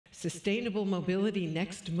Sustainable Mobility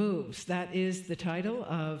Next Moves. That is the title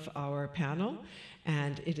of our panel,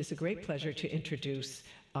 and it is a great pleasure to introduce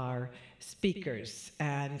our speakers.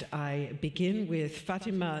 And I begin with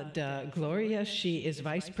Fatima de Gloria. She is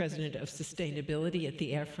Vice President of Sustainability at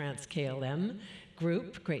the Air France KLM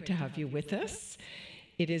Group. Great to have you with us.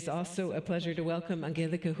 It is also a pleasure to welcome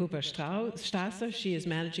Angelika Huber-Straßer. She is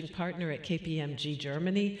Managing Partner at KPMG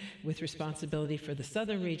Germany with responsibility for the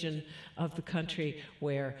southern region of the country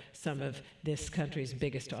where some of this country's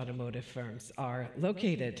biggest automotive firms are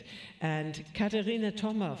located. And Katharina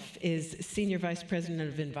Tomoff is Senior Vice President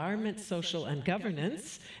of Environment, Social and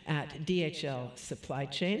Governance at DHL Supply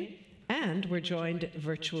Chain. And we're joined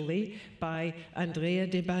virtually by Andrea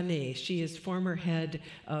Debbané. She is former head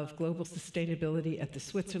of global sustainability at the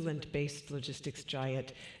Switzerland-based logistics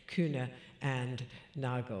giant Kühne and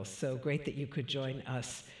Nagel. So great that you could join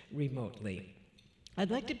us remotely.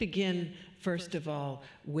 I'd like to begin, first of all,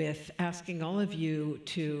 with asking all of you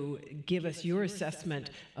to give us your assessment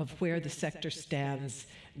of where the sector stands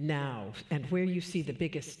now and where you see the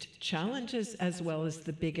biggest challenges as well as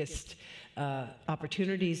the biggest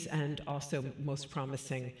opportunities and also most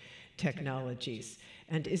promising technologies.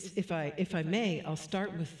 And if I may, I'll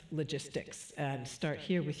start with logistics and start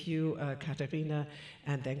here with you, Katharina,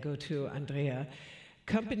 and then go to Andrea.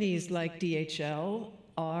 Companies like DHL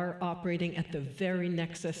are operating at the very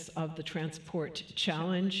nexus of the transport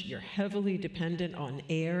challenge. You're heavily dependent on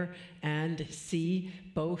air and sea.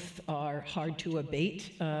 Both are hard to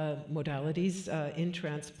abate modalities in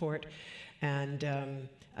transport. And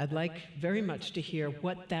I'd like very much to hear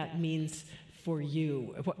what that means for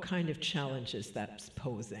you, what kind of challenges that's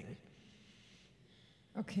posing.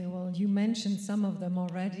 Okay, well, you mentioned some of them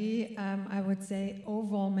already. I would say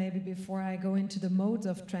overall, maybe before I go into the modes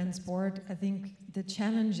of transport, I think the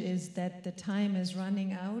challenge is that the time is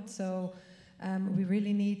running out. So we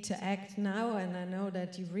really need to act now. And I know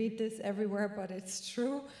that you read this everywhere, but it's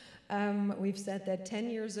true. We've said that 10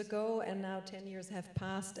 years ago, and now 10 years have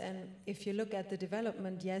passed. And if you look at the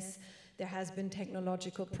development, yes, there has been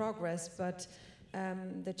technological progress, but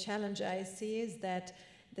the challenge I see is that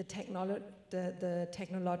the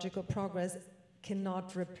technological progress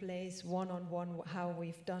cannot replace one-on-one how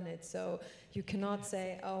we've done it. So you cannot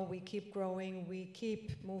say, oh, we keep growing, we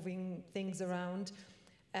keep moving things around,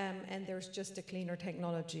 and there's just a cleaner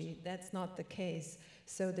technology. That's not the case.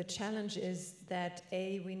 So the challenge is that,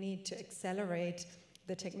 A, we need to accelerate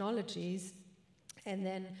the technologies, and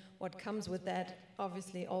then what comes with that,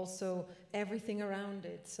 obviously also everything around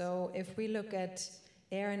it. So if we look at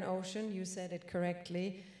air and ocean, you said it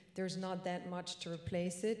correctly, there's not that much to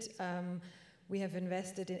replace it. We have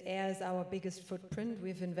invested in air as our biggest footprint.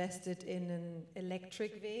 We've invested in an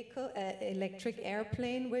electric vehicle, electric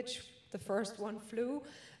airplane, which the first one flew.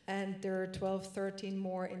 And there are 12, 13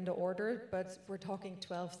 more in the order, but we're talking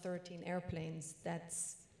 12, 13 airplanes.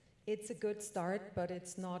 It's a good start, but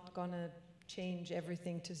it's not gonna change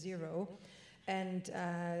everything to zero. And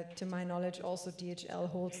to my knowledge, also DHL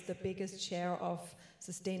holds the biggest share of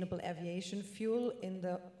sustainable aviation fuel in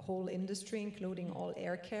the whole industry, including all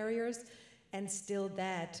air carriers. And still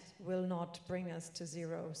that will not bring us to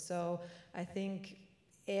zero. So I think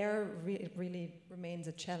air really remains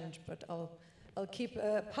a challenge, but I'll keep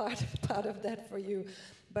a part of that for you.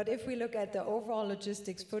 But if we look at the overall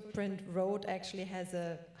logistics footprint, road actually has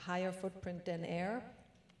a higher footprint than air,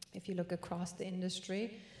 if you look across the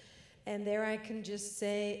industry. And there I can just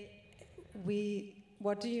say,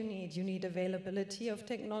 what do you need? You need availability of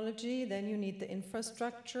technology, then you need the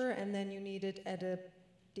infrastructure, and then you need it at a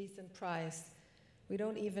decent price. We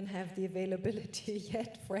don't even have the availability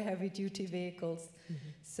yet for heavy-duty vehicles. Mm-hmm.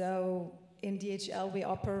 So in DHL, we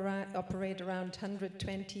operate around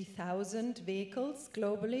 120,000 vehicles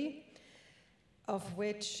globally, of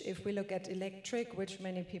which, if we look at electric, which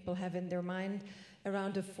many people have in their mind,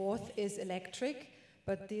 around a fourth is electric,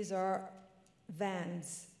 but these are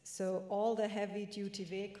vans. So all the heavy-duty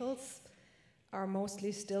vehicles are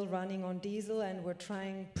mostly still running on diesel, and we're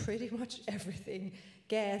trying pretty much everything.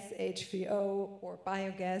 Gas, HVO, or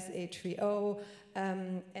biogas, HVO,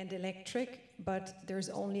 and electric, but there's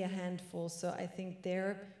only a handful. So I think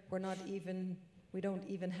there we don't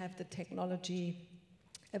even have the technology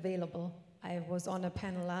available. I was on a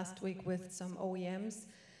panel last week with some OEMs,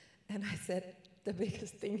 and I said the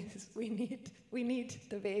biggest thing is we need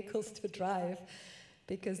the vehicles to drive,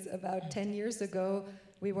 because about 10 years ago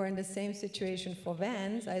we were in the same situation for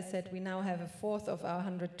vans. I said we now have a fourth of our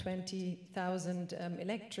 120,000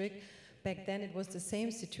 electric. Back then it was the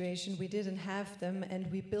same situation. We didn't have them,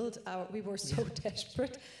 and we were so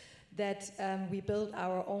desperate that we built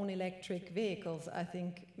our own electric vehicles. I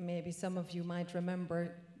think maybe some of you might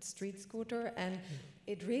remember street scooter, and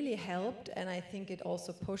it really helped, and I think it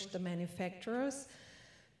also pushed the manufacturers.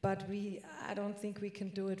 But I don't think we can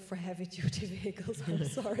do it for heavy-duty vehicles, I'm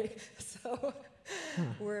sorry. So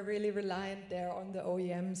we're really reliant there on the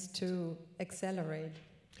OEMs to accelerate.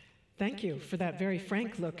 Thank you for that very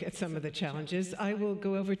frank look at some of the challenges. I will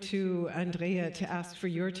go over to Andrea to ask for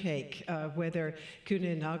your take, whether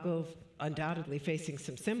Kühne and Nagel undoubtedly facing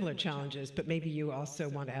some similar challenges, but maybe you also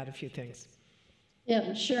want to add a few things.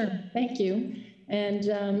 Yeah, sure. Thank you.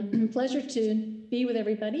 And pleasure to be with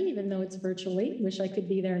everybody, even though it's virtually. Wish I could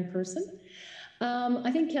be there in person.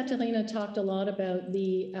 I think Katharina talked a lot about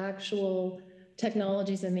the actual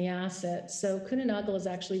technologies and the assets. So Kühne Nagel is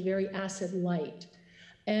actually very asset light.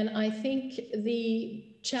 And I think the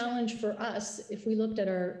challenge for us, if we looked at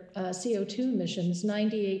our CO2 emissions,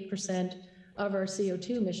 98% of our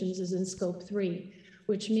CO2 emissions is in scope 3,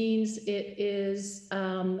 which means it is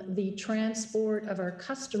the transport of our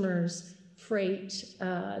customers' freight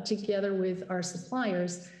together with our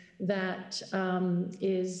suppliers that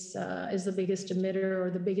is the biggest emitter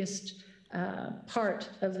or the biggest part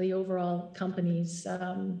of the overall company's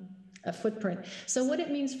footprint. So what it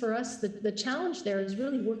means for us, the challenge there is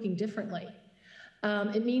really working differently.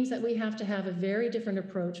 It means that we have to have a very different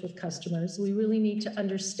approach with customers. We really need to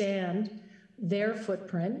understand their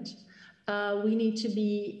footprint. We need to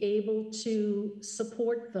be able to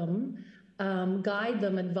support them, guide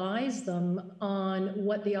them, advise them on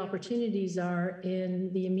what the opportunities are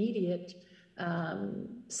in the immediate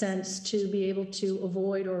sense to be able to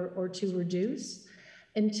avoid or to reduce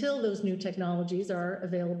until those new technologies are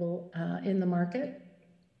available in the market.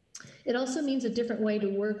 It also means a different way to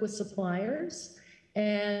work with suppliers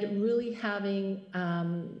and really having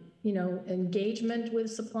engagement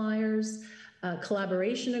with suppliers,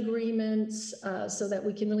 collaboration agreements, so that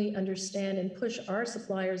we can really understand and push our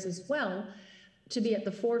suppliers as well to be at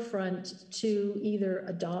the forefront to either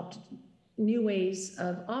adopt new ways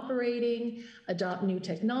of operating, adopt new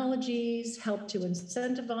technologies, help to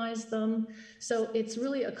incentivize them. So it's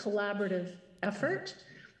really a collaborative effort.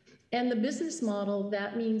 And the business model,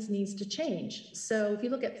 that means, needs to change. So if you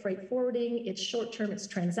look at freight forwarding, it's short-term, it's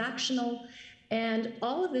transactional. And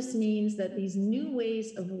all of this means that these new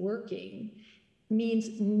ways of working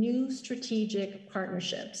means new strategic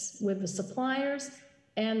partnerships with the suppliers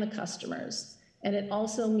and the customers. And it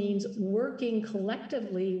also means working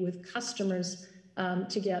collectively with customers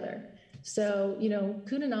together. So,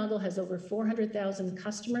 Kühne Nagel has over 400,000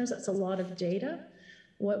 customers. That's a lot of data.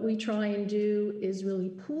 What we try and do is really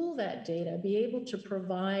pool that data, be able to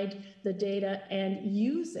provide the data and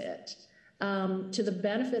use it to the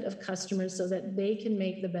benefit of customers so that they can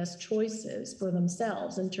make the best choices for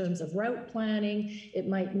themselves in terms of route planning. It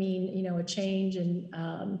might mean, a change in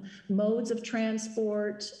modes of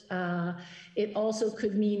transport. It also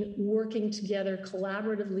could mean working together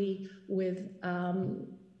collaboratively with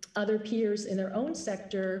other peers in their own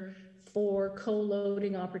sector for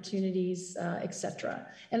co-loading opportunities, et cetera.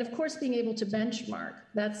 And of course, being able to benchmark.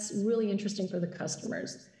 That's really interesting for the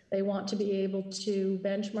customers. They want to be able to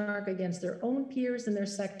benchmark against their own peers in their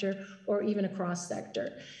sector or even across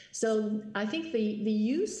sector. So I think the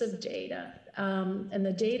use of data and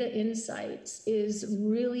the data insights is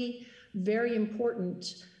really very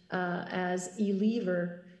important as a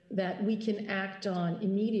lever that we can act on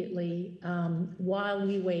immediately while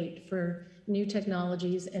we wait for new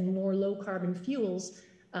technologies and more low carbon fuels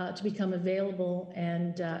to become available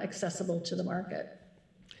and accessible to the market.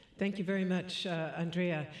 Thank you very much,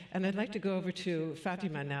 Andrea. And I'd like to go over to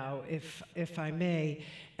Fatima now, if I may.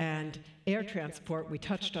 And air transport, we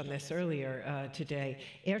touched on this earlier today.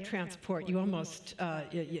 Air transport, you almost,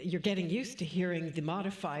 you're getting used to hearing the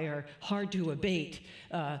modifier hard to abate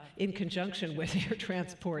in conjunction with air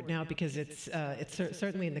transport now, because it's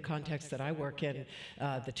certainly in the context that I work in,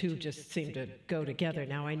 the two just seem to go together.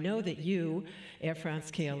 Now, I know that you, Air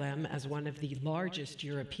France-KLM, as one of the largest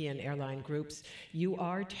European airline groups, you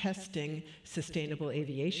are testing sustainable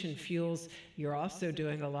aviation fuels. You're also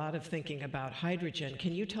doing a lot of thinking about hydrogen.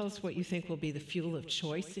 Can you tell us what you think will be the fuel of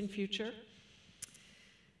choice in future?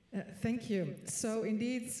 Thank you. So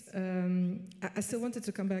indeed, I still wanted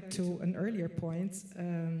to come back to an earlier point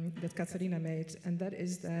that Katharina made, and that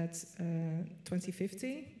is that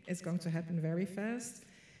 2050 is going to happen very fast,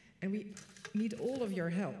 and we need all of your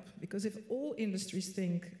help, because if all industries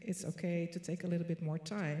think it's okay to take a little bit more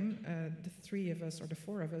time, the three of us or the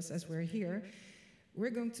four of us as we're here, we're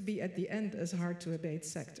going to be at the end as hard to abate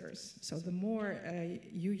sectors. So the more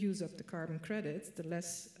you use up the carbon credits, the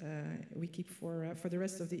less we keep for the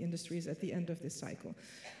rest of the industries at the end of this cycle.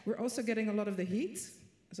 We're also getting a lot of the heat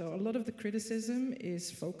So a lot of the criticism is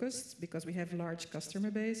focused because we have large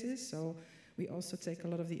customer bases, so we also take a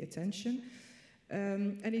lot of the attention.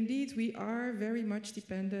 And indeed, we are very much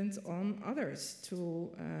dependent on others to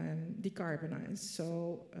decarbonize.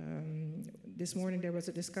 So this morning there was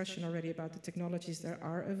a discussion already about the technologies that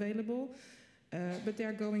are available, but they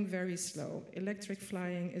are going very slow. Electric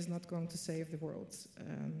flying is not going to save the world.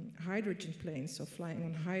 Hydrogen planes, so flying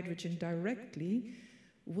on hydrogen directly,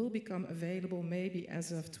 will become available maybe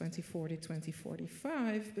as of 2040,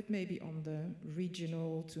 2045, but maybe on the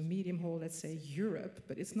regional to medium haul, let's say Europe,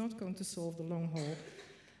 but it's not going to solve the long haul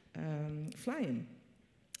flying.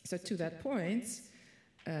 So to that point,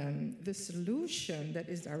 the solution that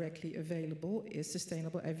is directly available is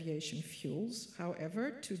sustainable aviation fuels.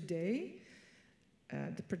 However, today,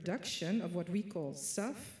 the production of what we call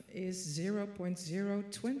SAF is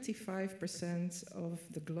 0.025% of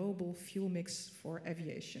the global fuel mix for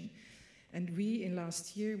aviation. And in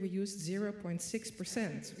last year, we used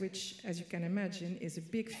 0.6%, which, as you can imagine, is a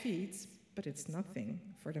big feat, but it's nothing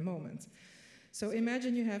for the moment. So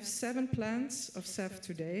imagine you have 7 plants of SAF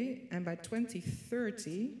today, and by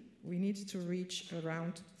 2030, we need to reach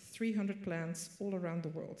around 300 plants all around the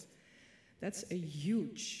world. That's a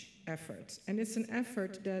huge effort. And it's an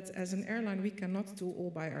effort that, as an airline, we cannot do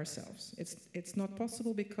all by ourselves. It's not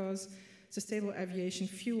possible because sustainable aviation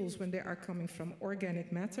fuels, when they are coming from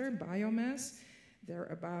organic matter, biomass, they're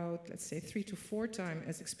about, let's say, 3 to 4 times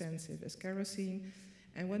as expensive as kerosene.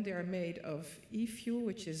 And when they are made of e-fuel,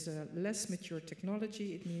 which is a less mature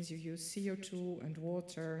technology, it means you use CO2 and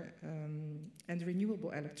water and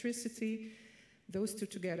renewable electricity. Those two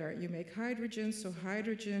together, you make hydrogen. So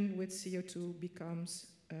hydrogen with CO2 becomes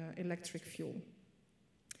electric fuel.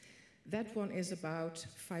 That one is about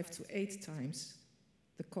 5 to 8 times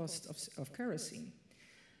the cost of kerosene.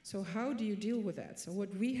 So how do you deal with that? So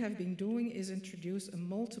what we have been doing is introduce a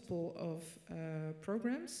multiple of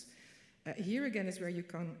programs. Here again is where you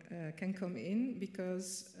can come in,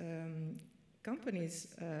 because companies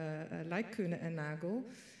like Kühne and Nagel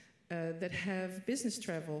that have business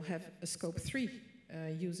travel have a scope 3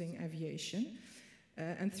 using aviation.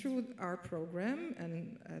 And through our program,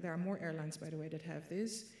 and there are more airlines, by the way, that have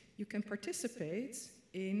this, you can participate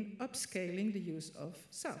in upscaling the use of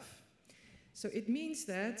SAF. So it means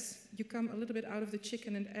that you come a little bit out of the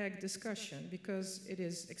chicken and egg discussion, because it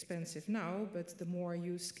is expensive now, but the more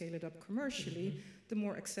you scale it up commercially, the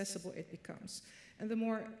more accessible it becomes. And the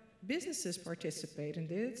more businesses participate in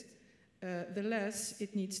it, the less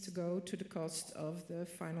it needs to go to the cost of the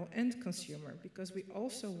final end consumer, because we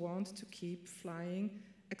also want to keep flying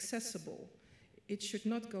accessible. It should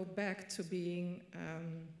not go back to being,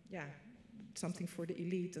 something for the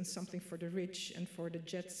elite and something for the rich and for the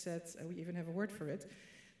jet set, we even have a word for it,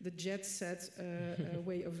 the jet set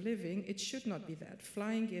way of living. It should not be that.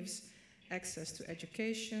 Flying gives access to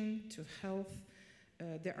education, to health.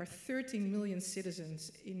 There are 13 million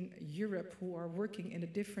citizens in Europe who are working in a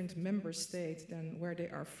different member state than where they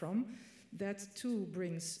are from. That too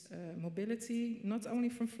brings mobility, not only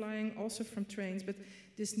from flying, also from trains, but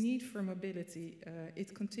this need for mobility,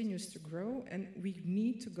 it continues to grow, and we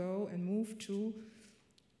need to go and move to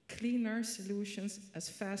cleaner solutions as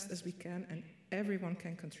fast as we can, and everyone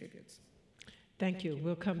can contribute. Thank you.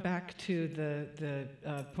 We'll come back to the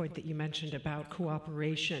point that you mentioned about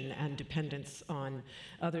cooperation and dependence on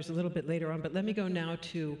others a little bit later on, but let me go now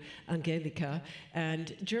to Angelika.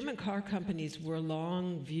 And German car companies were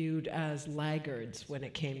long viewed as laggards when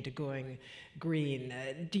it came to going green.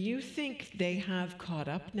 Do you think they have caught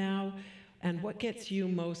up now? And what gets you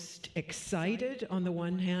most excited on the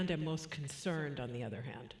one hand and most concerned on the other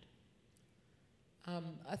hand?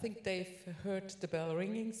 I think they've heard the bell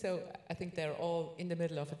ringing, so I think they're all in the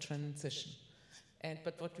middle of a transition.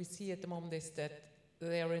 But what we see at the moment is that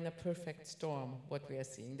they are in a perfect storm, what we are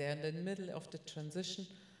seeing. They're in the middle of the transition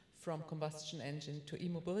from combustion engine to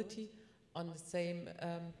e-mobility. On the same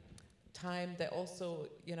time, they also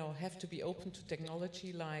have to be open to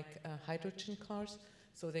technology like hydrogen cars.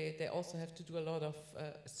 So they also have to do a lot of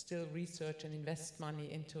still research and invest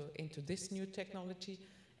money into this new technology.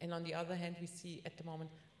 And on the other hand, we see at the moment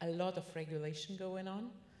a lot of regulation going on.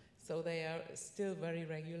 So they are still very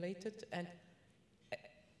regulated. And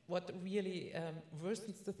what really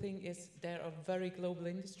worsens the thing is they're a very global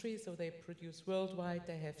industry. So they produce worldwide,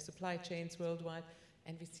 they have supply chains worldwide.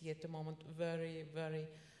 And we see at the moment very, very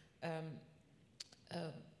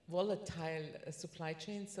volatile supply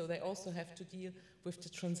chains. So they also have to deal with the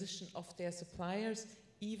transition of their suppliers,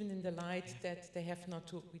 even in the light that they have not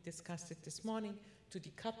to, we discussed it this morning, to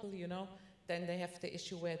decouple, Then they have the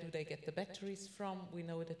issue, where do they get the batteries from? We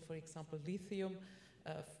know that, for example, lithium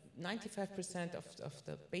 95% of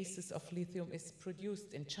the basis of lithium is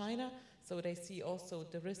produced in China, so they see also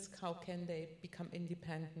the risk, how can they become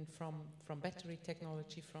independent from battery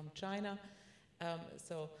technology from China.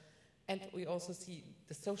 And we also see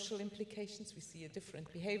the social implications. We see a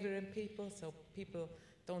different behavior in people, so people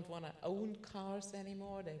don't want to own cars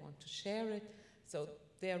anymore, they want to share it. So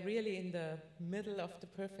they are really in the middle of the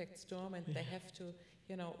perfect storm, and they have to,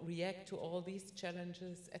 you know, react to all these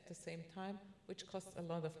challenges at the same time, which costs a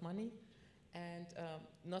lot of money. And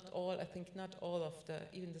not all of the,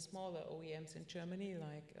 even the smaller OEMs in Germany,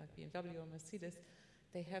 like BMW or Mercedes,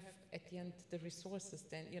 they have at the end the resources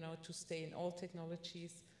then, you know, to stay in all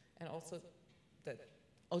technologies. And also the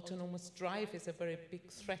autonomous drive is a very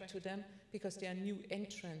big threat to them, because there are new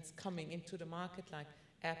entrants coming into the market, like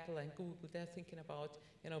Apple and Google. They're thinking about,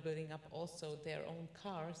 you know, building up also their own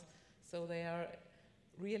cars. So they are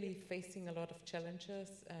really facing a lot of challenges,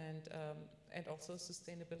 and also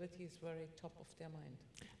sustainability is very top of their mind.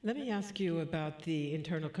 Let me ask you about the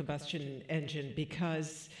internal combustion engine,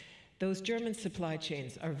 because those German supply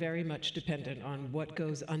chains are very much dependent on what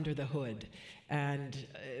goes under the hood. And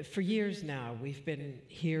for years now, we've been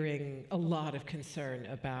hearing a lot of concern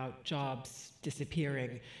about jobs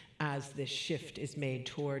disappearing as this shift is made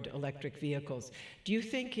toward electric vehicles. Do you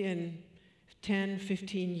think in 10,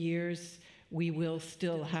 15 years, we will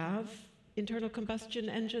still have internal combustion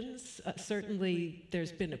engines? Certainly,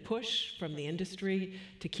 there's been a push from the industry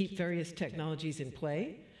to keep various technologies in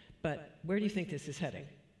play, but where do you think this is heading?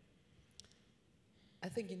 I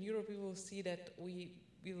think in Europe we will see that we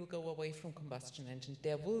will go away from combustion engine.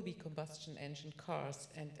 There will be combustion engine cars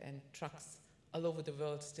and trucks all over the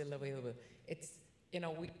world still available. It's, you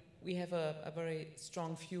know, we have a very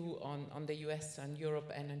strong view on the US and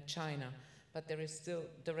Europe and in China, but there is still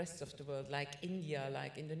the rest of the world, like India,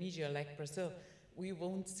 like Indonesia, like Brazil. We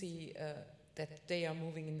won't see that they are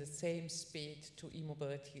moving in the same speed to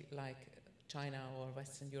e-mobility like China or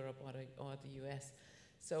Western Europe or the US.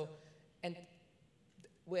 So, and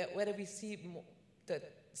whether we see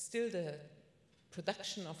still the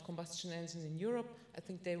production of combustion engines in Europe, I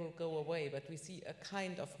think they will go away, but we see a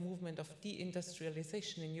kind of movement of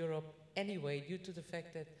deindustrialization in Europe anyway, due to the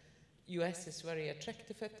fact that US is very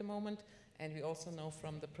attractive at the moment, and we also know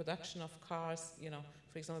from the production of cars, you know,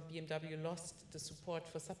 for example, BMW lost the support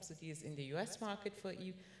for subsidies in the US market for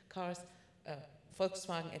e-cars.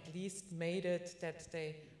 Volkswagen at least made it that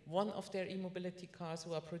one of their e-mobility cars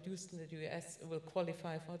who are produced in the US will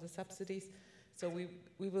qualify for the subsidies. So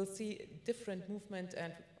we will see different movement,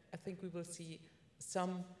 and I think we will see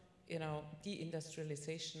some, you know,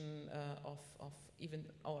 deindustrialization of even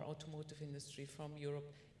our automotive industry from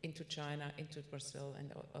Europe into China, into Brazil,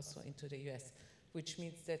 and also into the US, which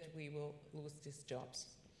means that we will lose these jobs.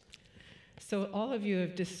 So all of you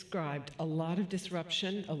have described a lot of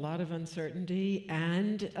disruption, a lot of uncertainty,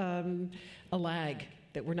 and a lag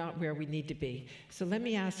that we're not where we need to be. So let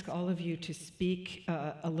me ask all of you to speak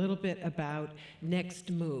a little bit about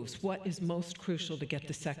next moves. What is most crucial to get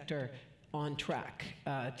the sector on track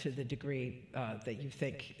to the degree that you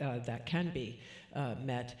think that can be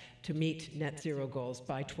met to meet net zero goals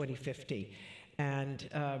by 2050? And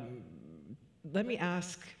let me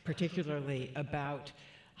ask particularly about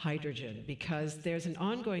hydrogen, because there's an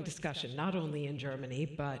ongoing discussion, not only in Germany,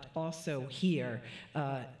 but also here.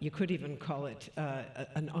 You could even call it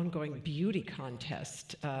an ongoing beauty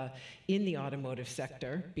contest in the automotive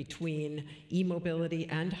sector between e-mobility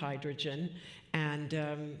and hydrogen. And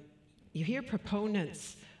you hear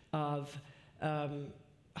proponents of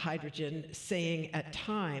hydrogen saying at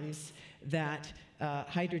times that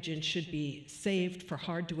hydrogen should be saved for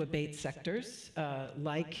hard-to-abate sectors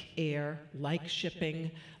like air, like shipping,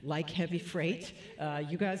 like heavy freight.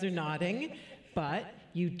 You guys are nodding, but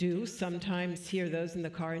you do sometimes hear those in the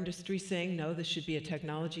car industry saying, no, this should be a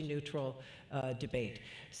technology-neutral debate.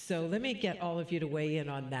 So let me get all of you to weigh in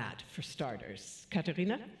on that, for starters.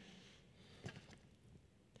 Katharina?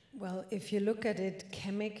 Well, if you look at it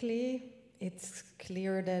chemically, it's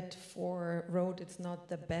clear that for road it's not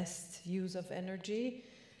the best use of energy.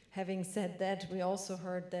 Having said that, we also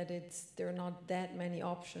heard that there are not that many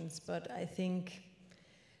options, but I think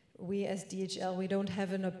we as DHL, we don't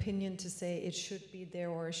have an opinion to say it should be there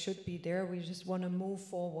or it should be there. We just want to move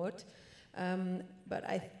forward. But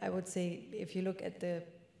I would say if you look at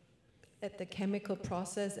the chemical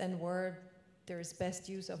process and where there's best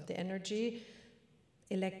use of the energy,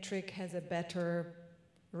 electric has a better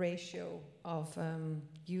ratio of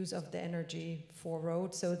use of the energy for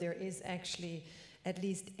road, so there is actually at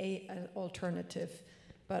least an alternative.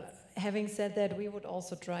 But having said that, we would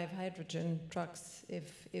also drive hydrogen trucks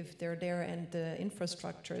if they're there and the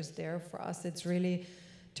infrastructure is there. For us, it's really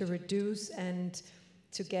to reduce and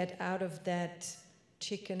to get out of that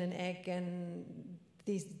chicken and egg, and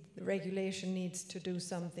the regulation needs to do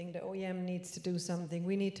something, the OEM needs to do something.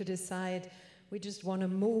 We need to decide, we just want to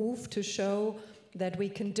move to show that we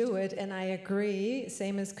can do it. And I agree,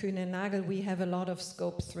 same as Kühne and Nagel, we have a lot of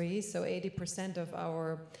scope 3, so 80% of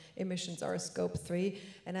our emissions are scope 3.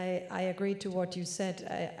 And I agree to what you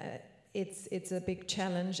said. It's a big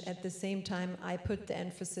challenge. At the same time, I put the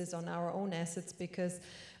emphasis on our own assets, because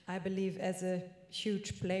I believe as a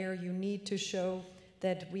huge player, you need to show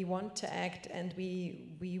that we want to act, and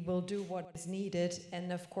we will do what is needed.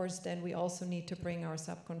 And of course, then we also need to bring our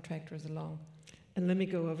subcontractors along. And let me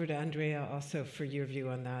go over to Andrea also for your view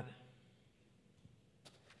on that.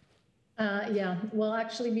 Yeah, well,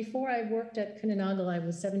 actually, before I worked at Kühne Nagel, I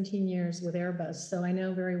was 17 years with Airbus, so I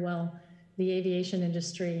know very well the aviation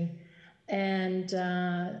industry. And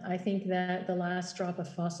I think that the last drop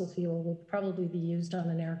of fossil fuel will probably be used on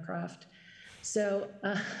an aircraft. So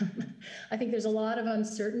I think there's a lot of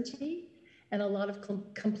uncertainty and a lot of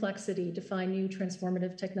complexity to find new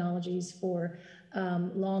transformative technologies for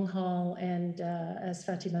long haul and, as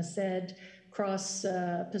Fatima said,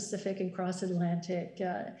 cross-Pacific and cross-Atlantic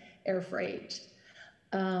air freight.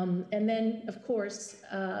 And then, of course,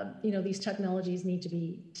 these technologies need to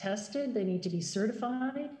be tested, they need to be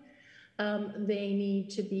certified, they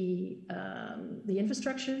need to be, the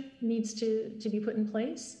infrastructure needs to be put in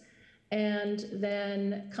place. And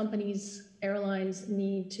then companies, airlines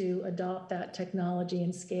need to adopt that technology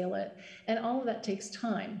and scale it. And all of that takes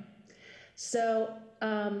time. So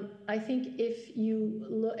I think if you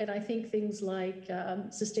look, and I think things like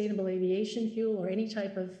sustainable aviation fuel or any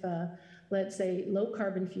type of, let's say, low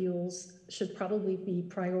carbon fuels should probably be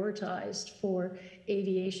prioritized for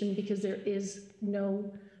aviation, because there is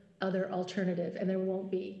no other alternative, and there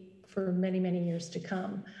won't be for many, many years to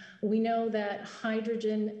come. We know that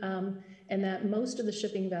hydrogen and that most of the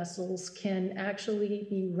shipping vessels can actually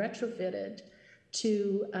be retrofitted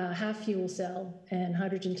to have fuel cell and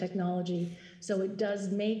hydrogen technology. So it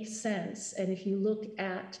does make sense. And if you look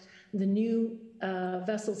at the new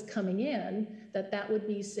vessels coming in, that would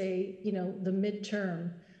be, say, the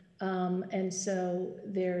midterm. And so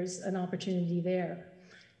there's an opportunity there.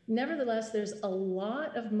 Nevertheless, there's a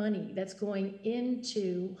lot of money that's going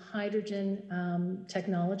into hydrogen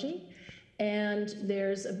technology. And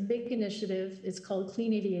there's a big initiative, it's called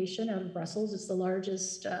Clean Aviation out of Brussels. It's the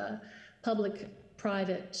largest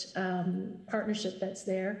public-private partnership that's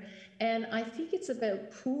there. And I think it's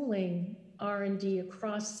about pooling R&D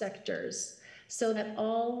across sectors so that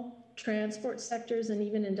all transport sectors and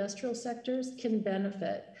even industrial sectors can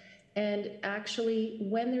benefit. And actually,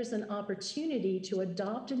 when there's an opportunity to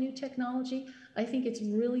adopt a new technology, I think it's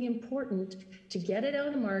really important to get it out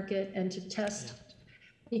of the market and to test it,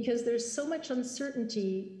 because there's so much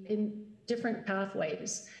uncertainty in different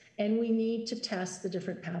pathways, and we need to test the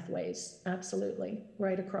different pathways, absolutely,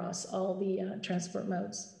 right across all the transport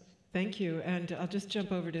modes. Thank you, and I'll just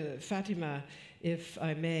jump over to Fatima, if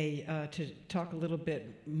I may, to talk a little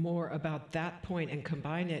bit more about that point and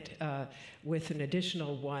combine it with an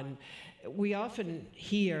additional one. We often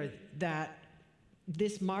hear that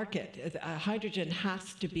this market, hydrogen,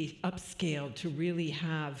 has to be upscaled to really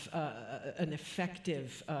have an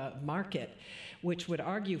effective market, which would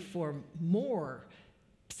argue for more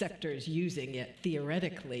sectors using it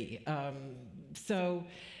theoretically. So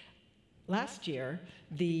last year,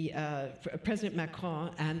 the President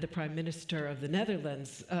Macron and the Prime Minister of the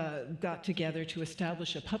Netherlands got together to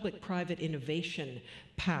establish a public-private innovation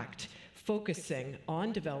pact focusing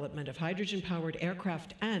on development of hydrogen-powered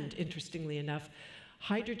aircraft and, interestingly enough,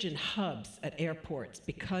 hydrogen hubs at airports,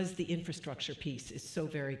 because the infrastructure piece is so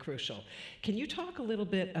very crucial. Can you talk a little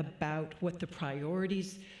bit about what the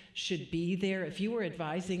priorities should be there, if you were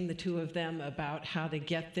advising the two of them about how to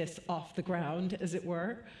get this off the ground, as it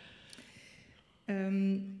were?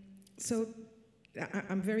 So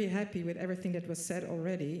I'm very happy with everything that was said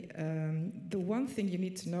already. The one thing you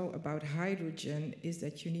need to know about hydrogen is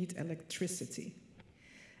that you need electricity.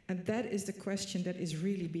 And that is the question that is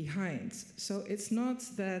really behind. So it's not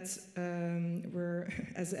that we're,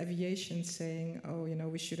 as aviation, saying, oh,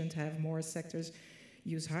 we shouldn't have more sectors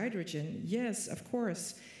use hydrogen. Yes, of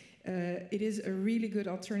course. It is a really good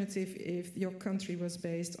alternative if your country was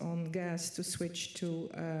based on gas to switch to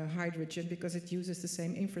hydrogen, because it uses the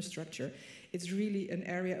same infrastructure. It's really an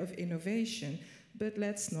area of innovation. But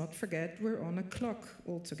let's not forget, we're on a clock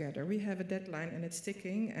altogether. We have a deadline, and it's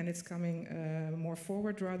ticking, and it's coming more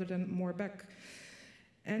forward rather than more back.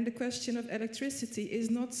 And the question of electricity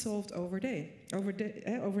is not solved overnight.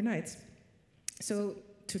 So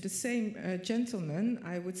to the same gentleman,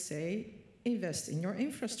 I would say, invest in your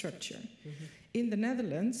infrastructure. Mm-hmm. In the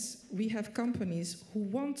Netherlands, we have companies who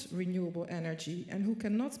want renewable energy and who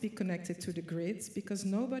cannot be connected to the grid because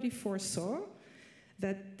nobody foresaw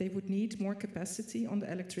that they would need more capacity on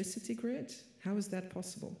the electricity grid. How is that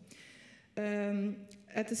possible?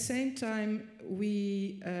 At the same time,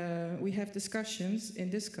 we have discussions in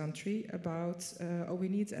this country about, we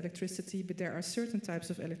need electricity, but there are certain types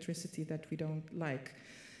of electricity that we don't like.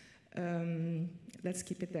 Let's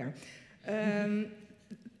keep it there.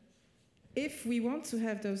 If we want to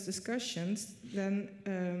have those discussions,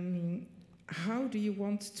 then how do you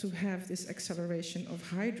want to have this acceleration of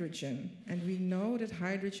hydrogen? And we know that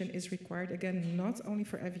hydrogen is required, again, not only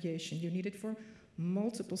for aviation. You need it for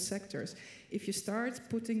multiple sectors. If you start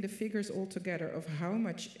putting the figures all together of how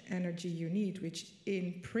much energy you need, which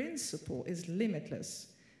in principle is limitless,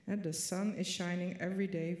 and the sun is shining every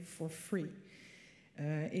day for free.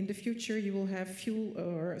 In the future, you will have fuel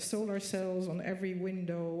or solar cells on every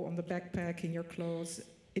window, on the backpack, in your clothes.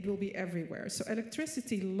 It will be everywhere. So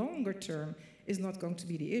electricity longer term is not going to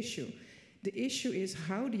be the issue. The issue is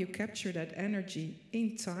how do you capture that energy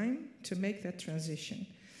in time to make that transition?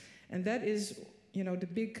 And that is, you know, the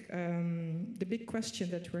big question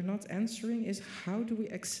that we're not answering is how do we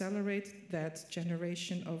accelerate that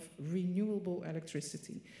generation of renewable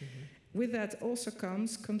electricity? Mm-hmm. With that also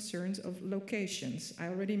comes concerns of locations. I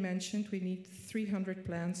already mentioned we need 300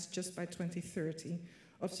 plants just by 2030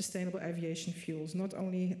 of sustainable aviation fuels, not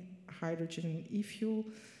only hydrogen and e-fuel,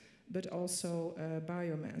 but also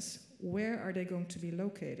biomass. Where are they going to be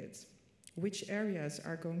located? Which areas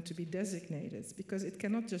are going to be designated? Because it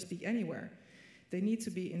cannot just be anywhere. They need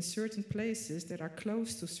to be in certain places that are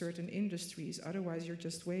close to certain industries. Otherwise, you're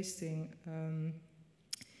just wasting,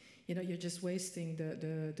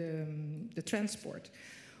 the transport.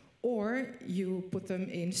 Or you put them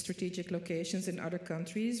in strategic locations in other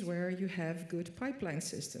countries where you have good pipeline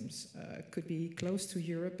systems. Could be close to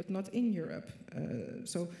Europe, but not in Europe.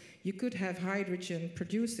 So you could have hydrogen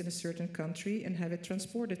produced in a certain country and have it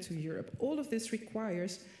transported to Europe. All of this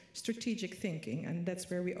requires strategic thinking, and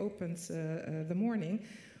that's where we opened the morning.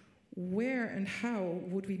 Where and how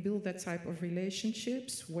would we build that type of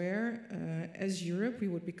relationships where, as Europe, we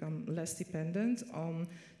would become less dependent on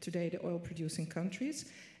today the oil-producing countries,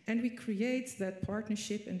 and we create that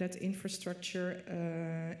partnership and that infrastructure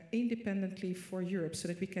independently for Europe so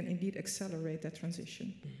that we can indeed accelerate that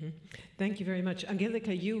transition. Mm-hmm. Thank you very much.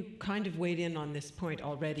 Angelika, you kind of weighed in on this point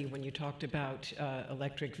already when you talked about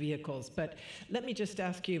electric vehicles, but let me just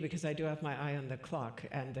ask you, because I do have my eye on the clock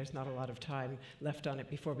and there's not a lot of time left on it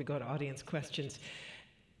before we go to audience questions.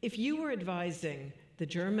 If you were advising the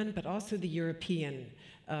German, but also the European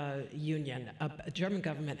Union, German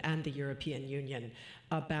government and the European Union,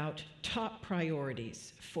 about top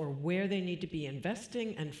priorities for where they need to be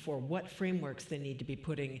investing and for what frameworks they need to be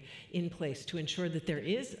putting in place to ensure that there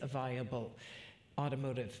is a viable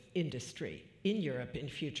automotive industry in Europe in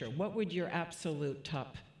future, what would your absolute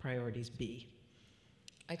top priorities be?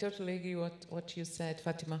 I totally agree with what you said,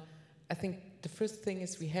 Fatima. I think the first thing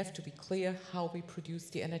is we have to be clear how we produce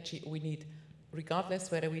the energy we need,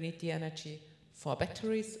 regardless whether we need the energy for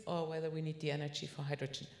batteries or whether we need the energy for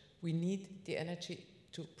hydrogen. We need the energy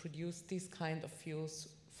to produce these kind of fuels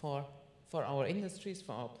for our industries,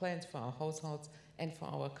 for our plants, for our households, and for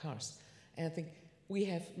our cars. And I think we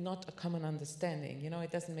have not a common understanding. You know,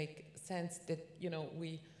 it doesn't make sense that, you know,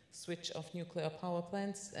 we switch off nuclear power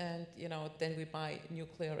plants and, you know, then we buy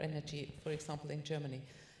nuclear energy, for example, in Germany.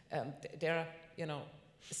 There are, you know,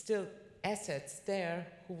 still assets there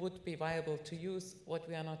who would be viable to use what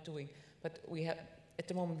we are not doing. But we have, at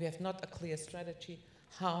the moment, we have not a clear strategy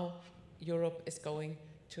how Europe is going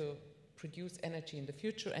to produce energy in the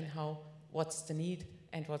future and what's the need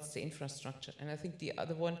and what's the infrastructure. And I think the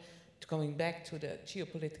other one, going back to the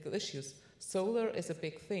geopolitical issues, solar is a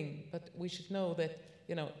big thing, but we should know that,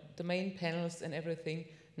 you know, the main panels and everything,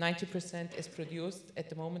 90% is produced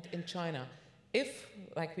at the moment in China. If,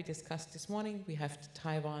 like we discussed this morning, we have the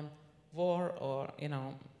Taiwan war or, you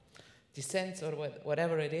know, dissent or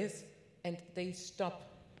whatever it is, and they stop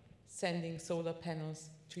sending solar panels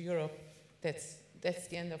to Europe, that's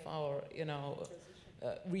the end of our, you know,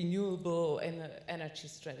 renewable energy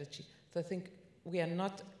strategy. So I think we are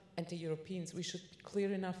not, and the Europeans, we should be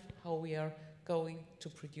clear enough how we are going to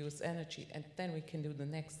produce energy, and then we can do the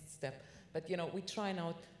next step. But, you know, we try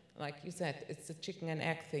now, like you said, it's a chicken and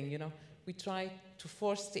egg thing, you know. We try to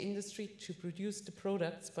force the industry to produce the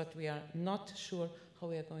products, but we are not sure how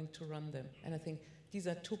we are going to run them. And I think these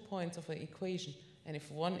are 2 points of an equation. And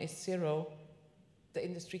if one is zero, the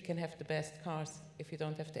industry can have the best cars. If you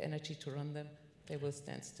don't have the energy to run them, they will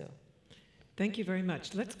stand still. Thank you very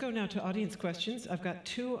much. Let's go now to audience questions. I've got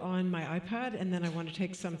 2 on my iPad, and then I want to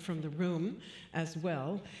take some from the room as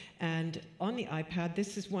well. And on the iPad,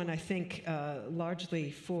 this is one I think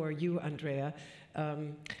largely for you, Andrea.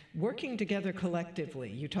 Working together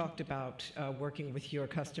collectively. You talked about working with your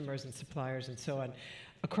customers and suppliers and so on.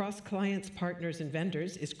 Across clients, partners, and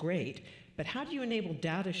vendors is great, but how do you enable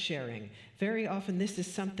data sharing? Very often this is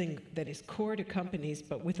something that is core to companies,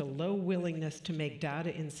 but with a low willingness to make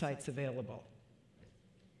data insights available.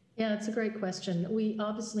 Yeah, it's a great question. We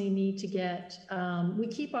obviously need to get,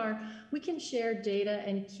 we can share data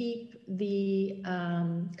and keep the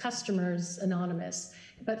customers anonymous.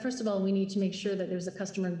 But first of all, we need to make sure that there's a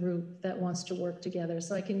customer group that wants to work together.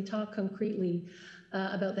 So I can talk concretely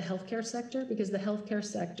about the healthcare sector, because the healthcare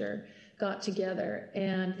sector got together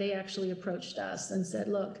and they actually approached us and said,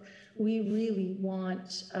 look, we really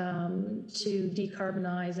want to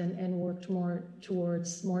decarbonize and work more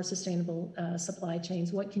towards more sustainable supply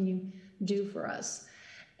chains. What can you do for us?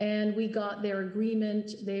 And we got their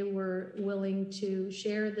agreement. They were willing to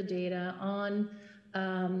share the data on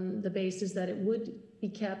the basis that it would be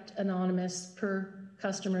kept anonymous per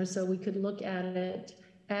customer, so we could look at it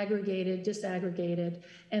aggregated, disaggregated,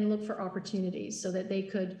 and look for opportunities so that they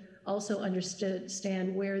could also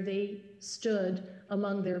understand where they stood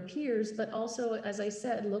among their peers, but also, as I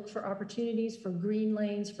said, look for opportunities for green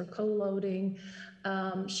lanes, for co-loading,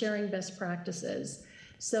 sharing best practices.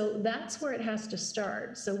 So that's where it has to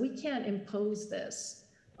start. So we can't impose this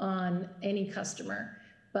on any customer,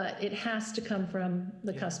 but it has to come from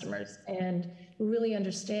the customers, and really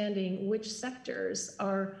understanding which sectors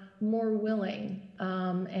are more willing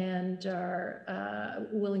and are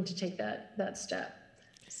willing to take that step.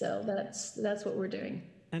 So that's what we're doing.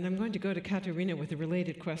 And I'm going to go to Katharina with a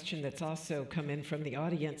related question that's also come in from the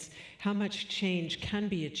audience. How much change can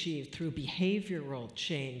be achieved through behavioral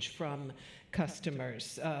change from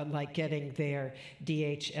customers, like getting their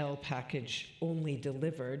DHL package only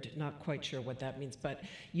delivered? Not quite sure what that means, but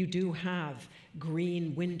you do have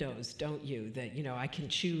green windows, don't you? That, you know, I can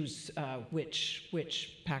choose which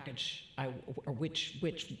package or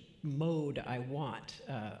which mode I want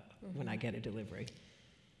when I get a delivery.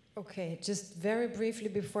 Okay, just very briefly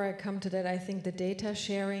before I come to that, I think the data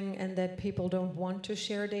sharing and that people don't want to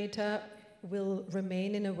share data will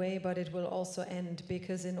remain in a way, but it will also end,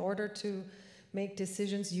 because in order to make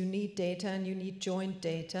decisions, you need data and you need joint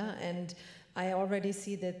data. And I already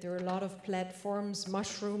see that there are a lot of platforms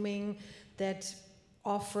mushrooming that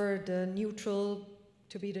offer the neutral,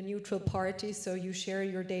 to be the neutral party, so you share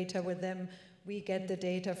your data with them. We get the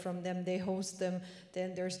data from them, they host them,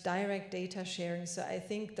 then there's direct data sharing. So I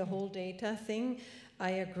think the whole data thing,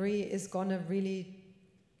 I agree, is gonna really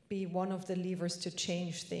be one of the levers to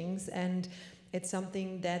change things, and it's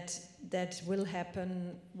something that will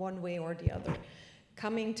happen one way or the other.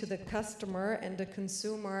 Coming to the customer and the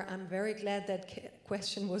consumer, I'm very glad that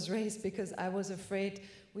question was raised, because I was afraid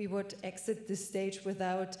we would exit this stage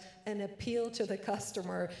without an appeal to the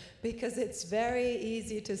customer, because it's very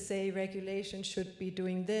easy to say regulation should be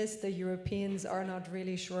doing this, the Europeans are not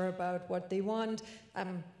really sure about what they want.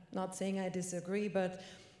 I'm not saying I disagree, but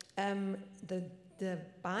the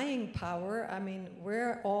buying power, I mean,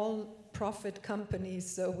 we're all profit companies,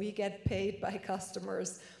 so we get paid by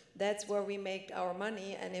customers. That's where we make our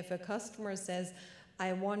money, and if a customer says,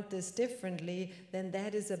 I want this differently, then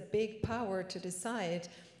that is a big power to decide.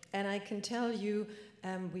 And I can tell you,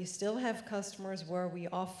 we still have customers where we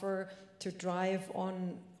offer to drive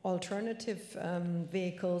on alternative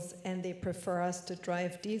vehicles, and they prefer us to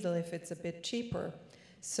drive diesel if it's a bit cheaper.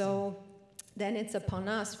 So then it's upon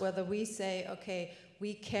us whether we say, okay,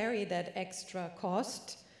 we carry that extra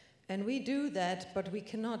cost, and we do that, but we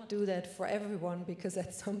cannot do that for everyone, because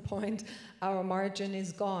at some point our margin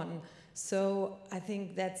is gone. So I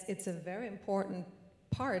think it's a very important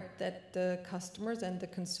part that the customers and the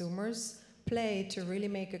consumers play to really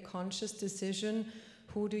make a conscious decision.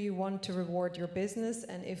 Who do you want to reward your business?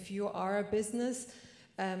 And if you are a business,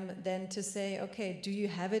 then to say, okay, do you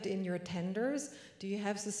have it in your tenders? Do you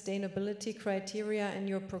have sustainability criteria in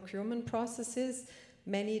your procurement processes?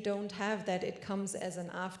 Many don't have that. It comes as an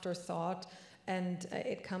afterthought, and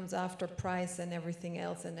it comes after price and everything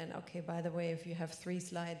else. And then, okay, by the way, if you have 3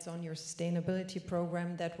 slides on your sustainability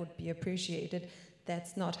program, that would be appreciated.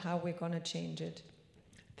 That's not how we're going to change it.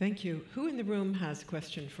 Thank you. Who in the room has a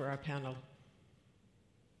question for our panel?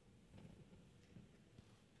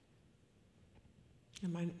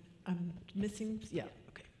 I'm missing? Yeah,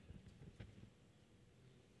 okay.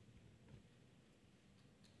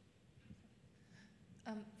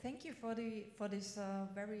 Thank you for these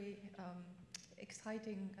very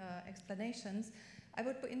exciting explanations. I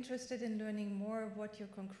would be interested in learning more what your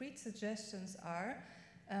concrete suggestions are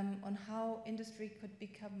on how industry could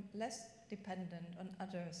become less dependent on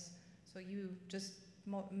others. So you just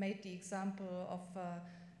made the example of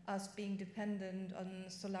us being dependent on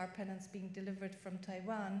solar panels being delivered from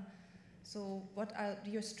Taiwan. So what are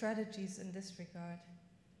your strategies in this regard?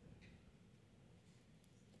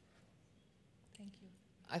 Thank you.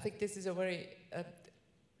 I think this is a very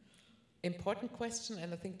important question,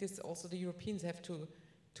 and I think this also the Europeans have to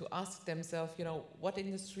ask themselves, you know, what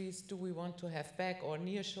industries do we want to have back, or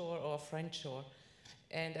nearshore or friendshore?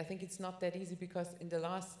 And I think it's not that easy, because in the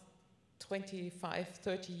last 25,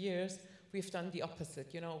 30 years, we've done the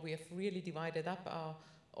opposite. You know, we have really divided up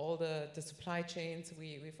all the supply chains.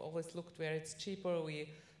 We've always looked where it's cheaper. We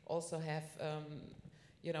also have,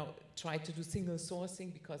 you know, tried to do single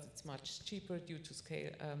sourcing because it's much cheaper due to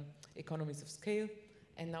scale, economies of scale.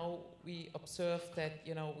 And now we observe that,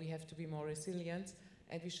 you know, we have to be more resilient,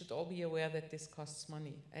 and we should all be aware that this costs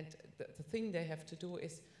money. And the thing they have to do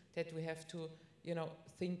is that we have to, you know,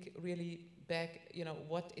 think really back, you know,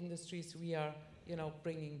 what industries we are, you know,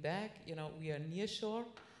 bringing back. You know, we are nearshore,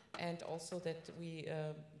 and also that we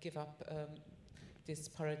give up this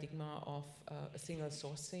paradigm of a single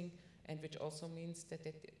sourcing, and which also means that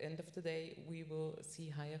at the end of the day we will see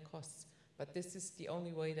higher costs. But this is the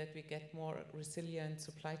only way that we get more resilient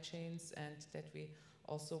supply chains, and that we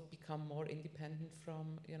also become more independent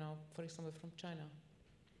from, you know, for example, from China.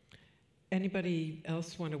 Anybody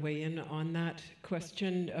else want to weigh in on that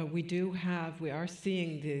question? We are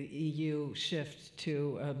seeing the EU shift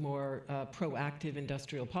to a more proactive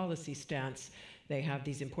industrial policy stance. They have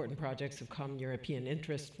these important projects of common European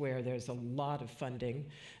interest where there's a lot of funding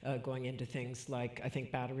going into things like, I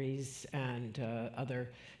think, batteries and other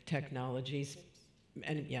technologies.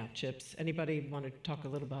 And yeah, chips. Anybody want to talk a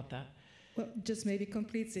little about that? Well, just maybe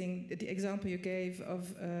completing the example you gave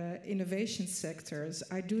of innovation sectors,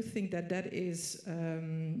 I do think that is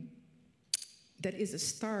a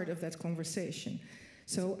start of that conversation.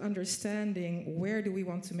 So understanding where do we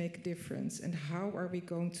want to make a difference, and how are we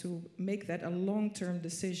going to make that a long-term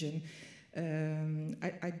decision.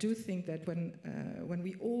 I do think that when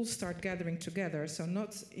we all start gathering together, so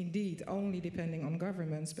not indeed only depending on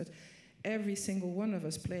governments, but every single one of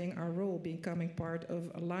us playing our role, becoming part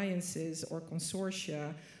of alliances or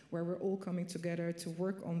consortia where we're all coming together to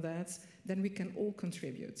work on that, then we can all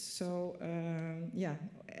contribute. So yeah,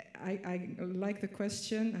 I like the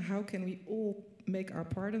question, how can we all make our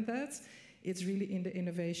part of that? It's really in the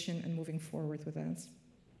innovation and moving forward with that.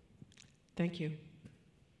 Thank you.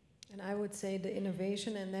 And I would say the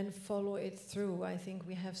innovation and then follow it through. I think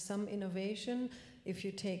we have some innovation. If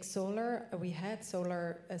you take solar, we had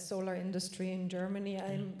a solar industry in Germany.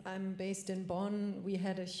 I'm based in Bonn. We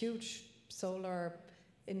had a huge solar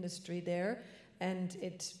industry there, and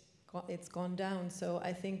it's gone down. So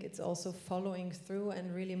I think it's also following through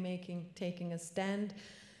and really taking a stand.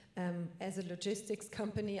 As a logistics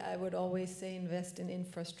company, I would always say invest in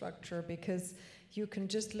infrastructure, because you can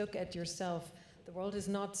just look at yourself. The world is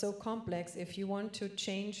not so complex. If you want to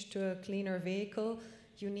change to a cleaner vehicle,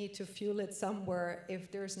 you need to fuel it somewhere.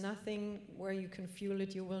 If there's nothing where you can fuel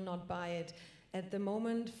it, you will not buy it. At the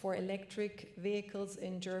moment, for electric vehicles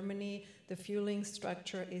in Germany, the fueling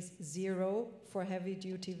structure is 0 for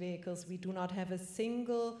heavy-duty vehicles. We do not have a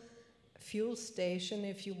single fuel station,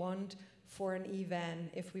 if you want, for an e-van,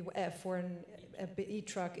 for an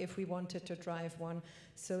e-truck, if we wanted to drive one.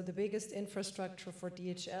 So the biggest infrastructure for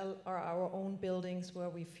DHL are our own buildings where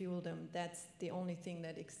we fuel them. That's the only thing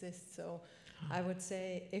that exists. So I would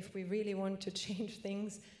say if we really want to change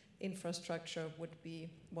things, infrastructure would be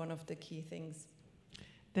one of the key things.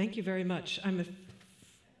 Thank you very much.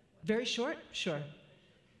 Very short? Sure.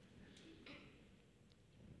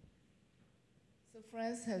 So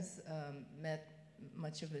France has met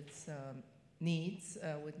much of its needs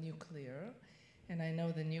with nuclear, and I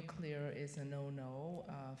know the nuclear is a no-no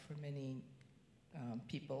for many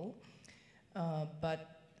people,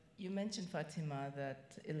 but you mentioned, Fatima,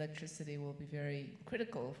 that electricity will be very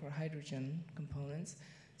critical for hydrogen components.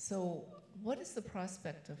 So what is the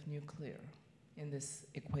prospect of nuclear in this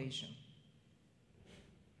equation?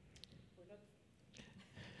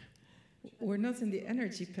 We're not in the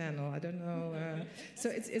energy panel, I don't know. So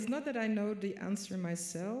it's not that I know the answer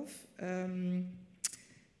myself.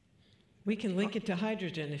 We can link it to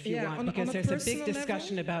hydrogen if you want, because there's a big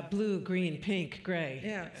discussion about blue, green, pink, gray.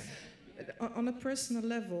 Yeah. On a personal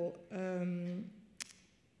level,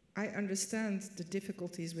 I understand the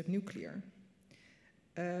difficulties with nuclear.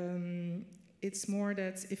 It's more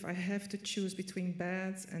that if I have to choose between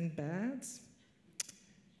bad and bad,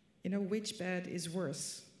 you know, which bad is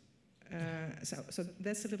worse? So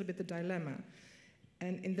that's a little bit the dilemma.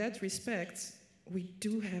 And in that respect, we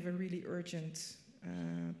do have a really urgent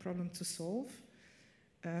problem to solve.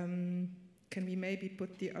 Can we maybe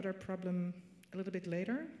put the other problem a little bit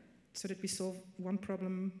later, so that we solve one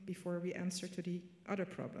problem before we answer to the other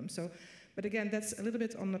problem? But again, that's a little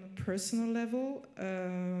bit on a personal level,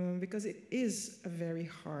 because it is a very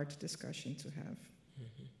hard discussion to have.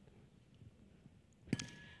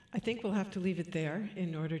 I think we'll have to leave it there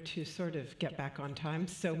in order to sort of get back on time.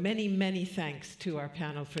 So many, many thanks to our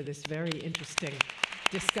panel for this very interesting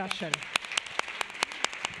discussion.